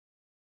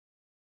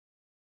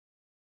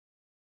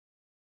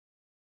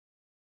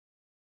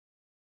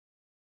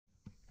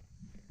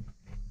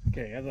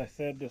Okay, as I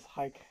said, this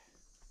hike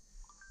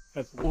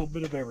has a little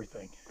bit of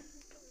everything.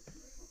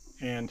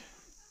 And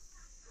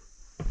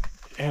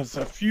it has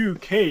a few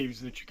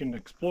caves that you can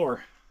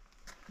explore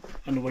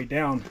on the way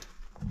down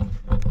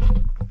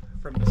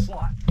from the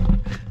slot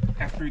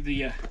after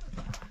the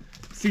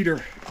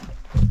cedar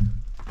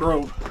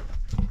grove.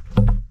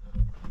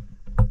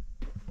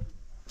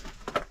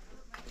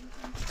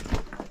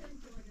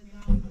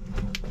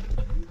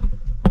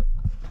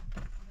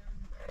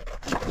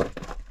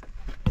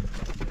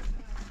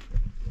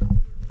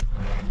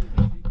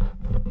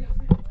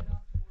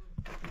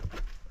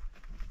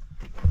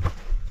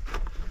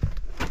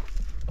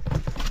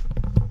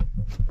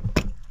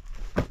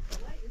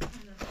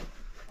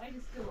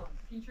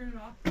 Can you turn it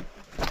off? Okay,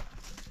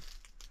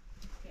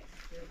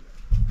 there we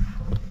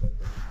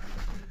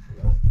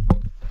go.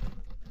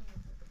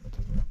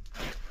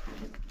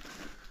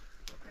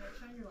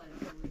 Shine your light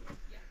over here.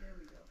 Yeah, there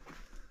we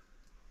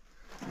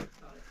go.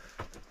 Got it.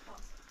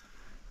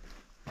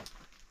 Awesome.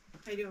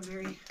 How you doing,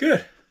 Mary?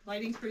 Good.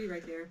 Lighting's pretty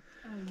right there.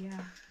 Oh yeah.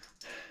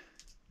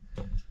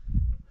 Wow.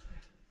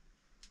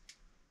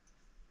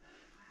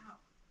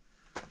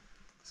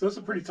 So it's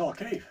a pretty tall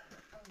cave.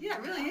 Yeah,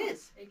 it really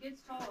is. It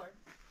gets taller.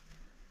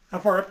 How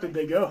far up did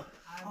they go?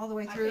 All the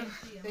way through.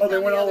 Oh, they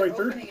went all the way found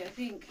through? opening, I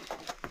think.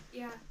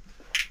 Yeah.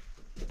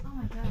 Oh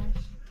my gosh.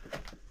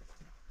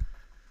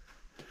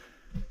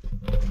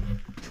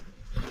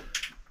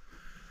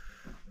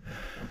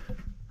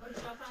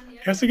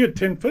 That's a good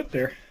 10 foot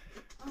there.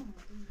 Oh my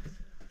goodness.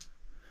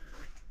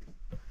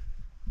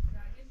 Yeah,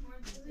 it gets more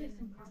than 10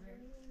 in there.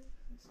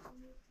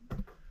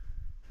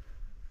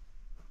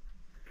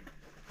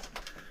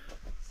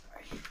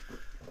 Sorry.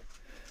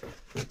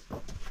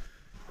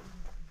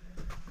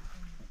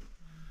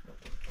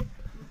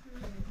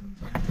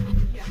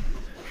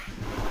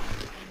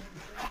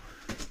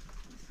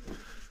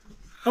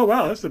 Oh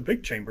wow, that's a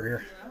big chamber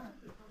here.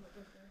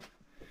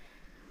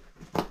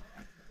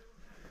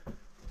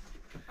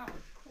 Oh,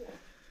 cool.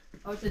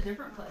 Oh, it's a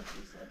different place,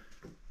 you said.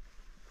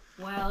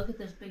 Wow, look at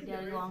this Big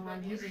Daddy long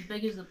one. He's as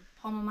big as the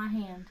palm of my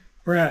hand.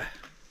 Right.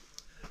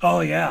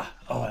 Oh yeah.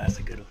 Oh, that's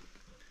a good one.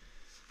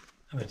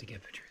 I'm going to get a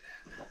picture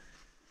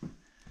of that.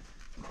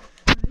 What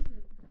is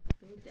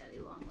it? Big Daddy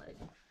long leg.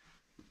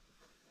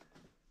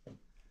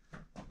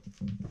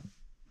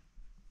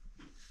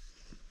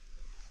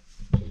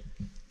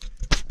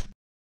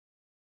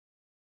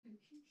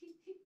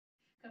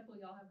 A couple of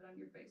y'all have it on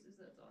your faces.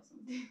 That's awesome.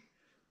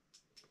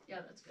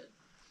 Yeah, that's good.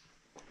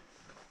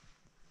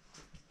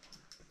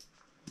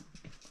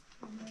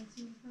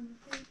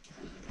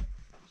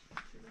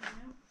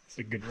 That's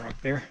a good rock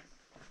there.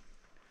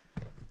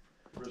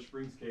 Rush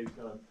Springs Cave's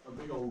got a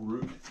big old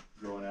root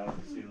growing out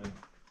of the ceiling.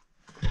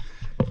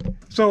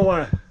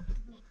 So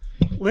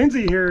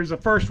Lindsay here is the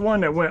first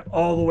one that went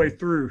all the way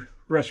through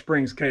Rush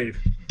Springs Cave.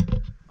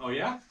 Oh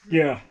yeah?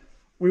 Yeah.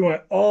 We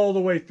went all the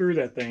way through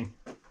that thing.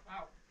 Wow.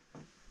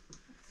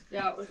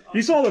 Yeah, it was awesome.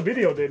 You saw the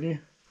video, didn't you?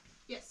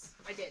 Yes,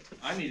 I did.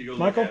 I need to go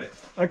Michael? look at it.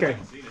 I Okay.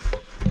 haven't seen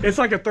it. It's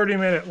like a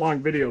 30-minute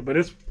long video, but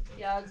it's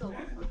Yeah, it's a long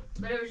one.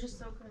 But it was just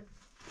so good.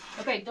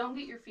 Okay, don't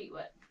get your feet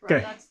wet.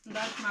 Okay.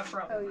 That's my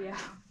problem. Oh, right yeah.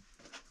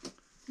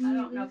 now. I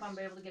don't know if I'm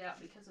able to get out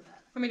because of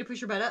that. Want me to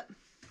push your butt up?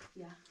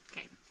 Yeah.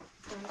 Okay.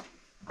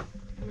 I'm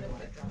gonna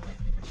put drop it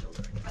on my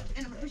shoulder.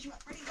 And I'm gonna push you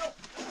up. Ready, go.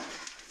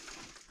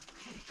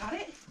 Okay, got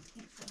it?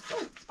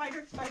 Oh,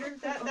 spider.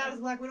 That is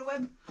black widow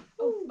web.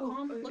 Oh,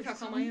 calm. Look how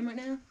calm I am right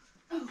now.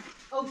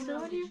 Oh,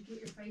 so did you get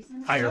your face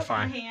in it? you're Nope,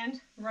 fine. My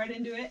hand right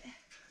into it.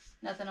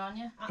 Nothing on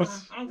you?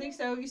 What's- I don't think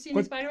so. You see any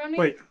what- spider on me?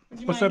 Wait, Would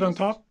you what's mind that on just-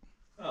 top?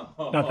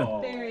 Oh,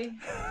 Nothing. Very.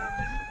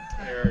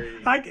 Very.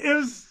 Like it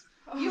was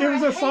You're a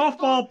hateful-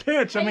 softball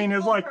pitch. I mean,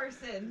 it's hateful like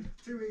person.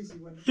 Too easy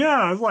one.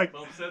 yeah, it's like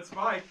Bump set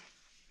spike.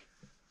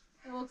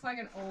 It looks like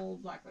an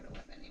old black widow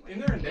web anyway. In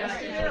there and Yeah,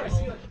 down. yeah. I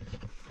see it.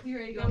 You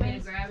ready to You go, want me to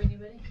Miss? grab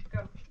anybody?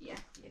 Yeah.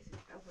 Yes.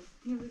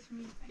 You this for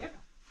me? Yep.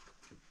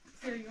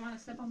 Here, you want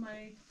to step on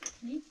my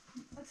knee?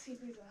 Let's see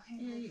if we go.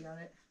 Yeah, you got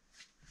it.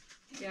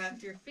 Yeah,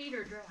 if your feet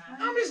are dry.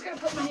 I'm just gonna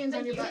put my hands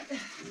on your butt.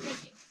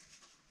 Thank you.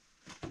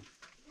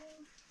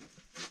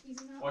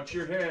 Watch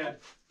your head.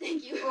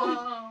 Thank you.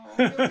 Oh.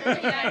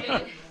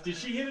 Yeah, Did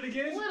she hit it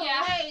again?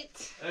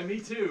 Late. Me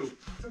too.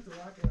 Took the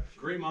rocket out.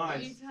 Great you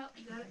minds. got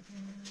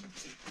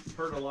it.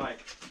 Heard alike.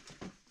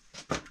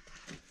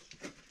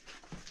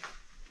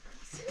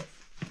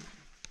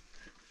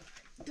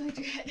 Don't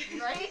do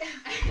it. Right?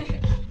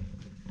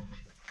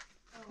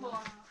 Oh, wow.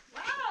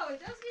 Wow, it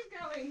does keep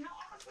going. How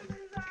awesome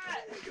is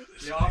that?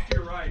 Yeah, off to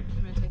your right.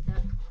 I'm gonna take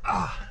that.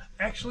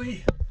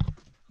 actually.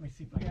 Let me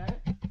see if I You can. got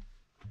it?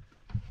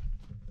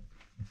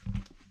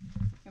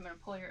 I'm gonna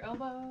pull your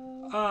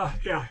elbow.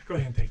 Yeah. Go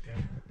ahead and take that.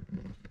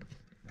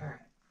 All right.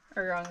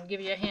 Or I'm gonna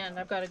give you a hand.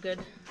 I've got a good.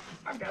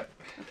 I've got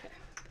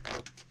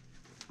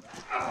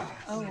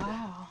Oh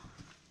wow.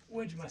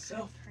 wedge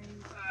myself.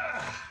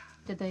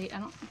 Did they? I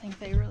don't think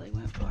they really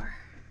went far.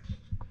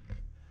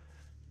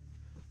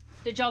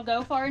 Did y'all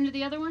go far into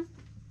the other one?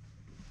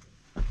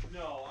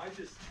 No, I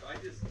just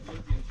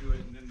looked into it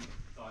and then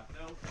thought,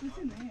 no. What's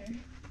in there?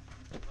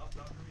 Not for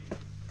me.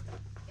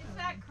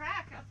 That's that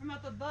crack up from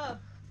up above.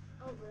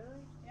 Oh,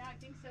 really? Yeah, I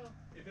think so.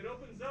 If it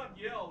opens up,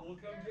 yell. We'll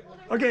come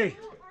get. Okay,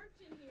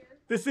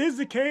 this is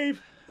the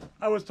cave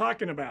I was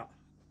talking about.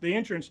 The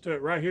entrance to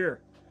it right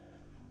here.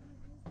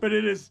 But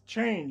it has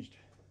changed.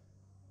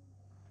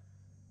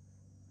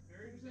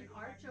 There's an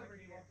arch over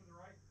here.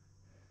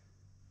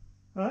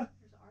 Huh? There's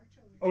an arch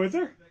over here. Oh, is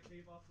there? That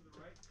cave off to the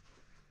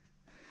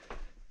right.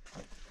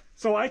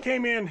 So I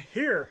came in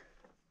here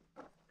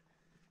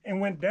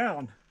and went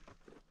down.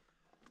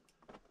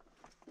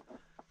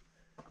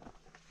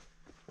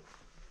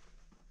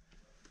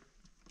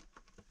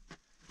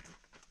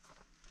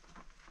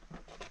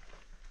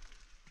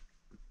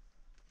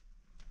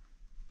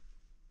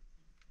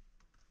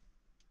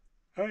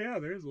 Oh yeah,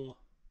 there's a little.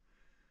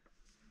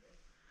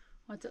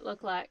 What's it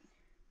look like?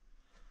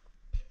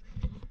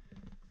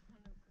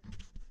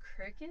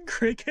 Crickets?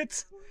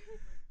 Crickets?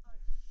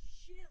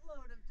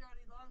 Shitload of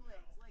dirty long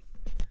legs. Like,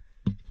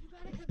 you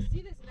gotta come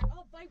see this, and they're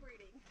all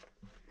vibrating.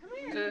 Come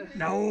here.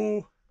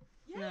 No.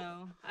 Yes.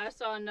 No, I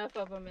saw enough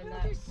of them in No,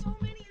 that. there's so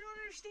many, you don't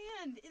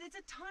understand. It's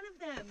a ton of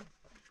them.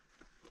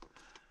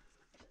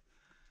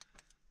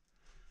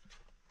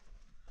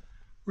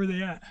 Where are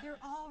they at? They're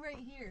all right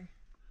here.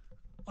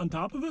 On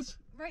top of us?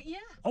 Right, yeah.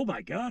 Oh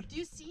my God. Do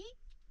you see?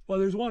 Well,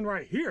 there's one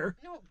right here.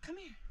 No, come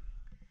here.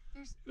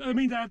 There's, That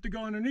means I have to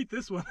go underneath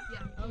this one. yeah.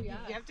 Oh yeah.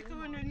 You have to go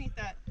underneath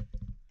that.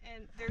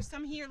 And there's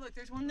some here. Look,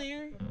 there's one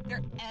there.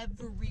 They're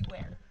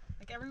everywhere.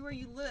 Like everywhere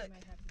you look.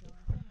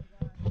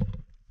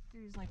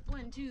 There's like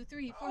 1, 2,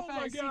 3, 4, Oh my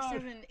 5, 6, God.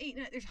 7, 8,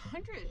 9. There's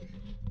 100.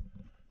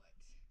 What?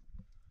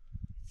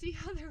 See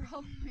how they're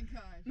all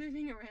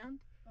moving around?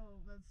 Oh,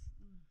 that's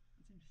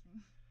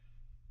interesting.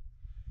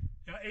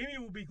 Yeah, Amy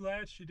will be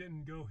glad she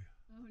didn't go.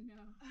 Oh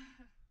no.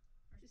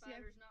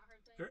 Spiders not her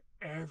thing. They're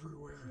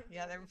everywhere.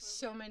 Yeah, there were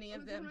so many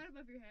of them. Right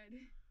above your head.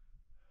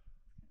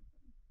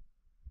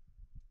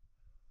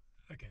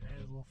 Okay, that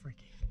is a little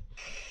freaky.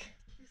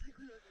 There's like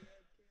one above your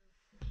head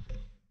too.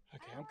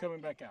 Okay, I'm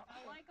coming back out.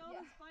 I like all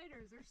the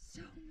spiders. There's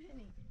so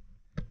many.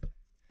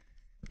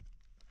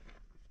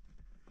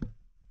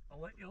 I'll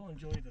let y'all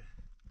enjoy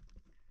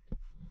the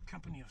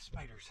company of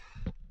spiders.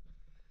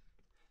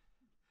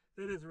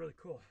 That is really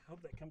cool. I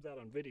hope that comes out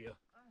on video.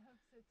 I hope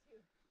so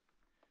too.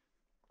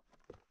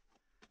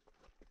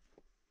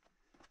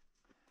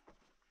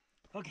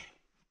 Okay.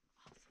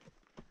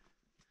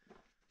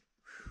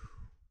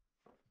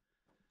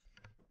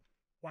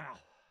 Wow.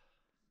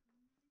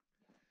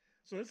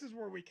 So this is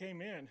where we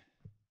came in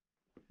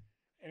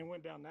and it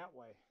went down that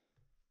way.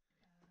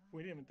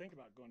 We didn't even think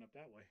about going up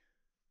that way.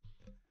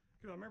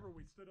 Because I remember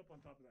we stood up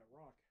on top of that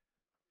rock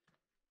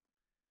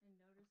And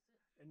noticed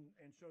it.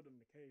 and showed them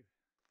the cave.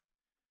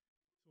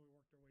 So we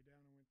worked our way down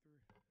and went through.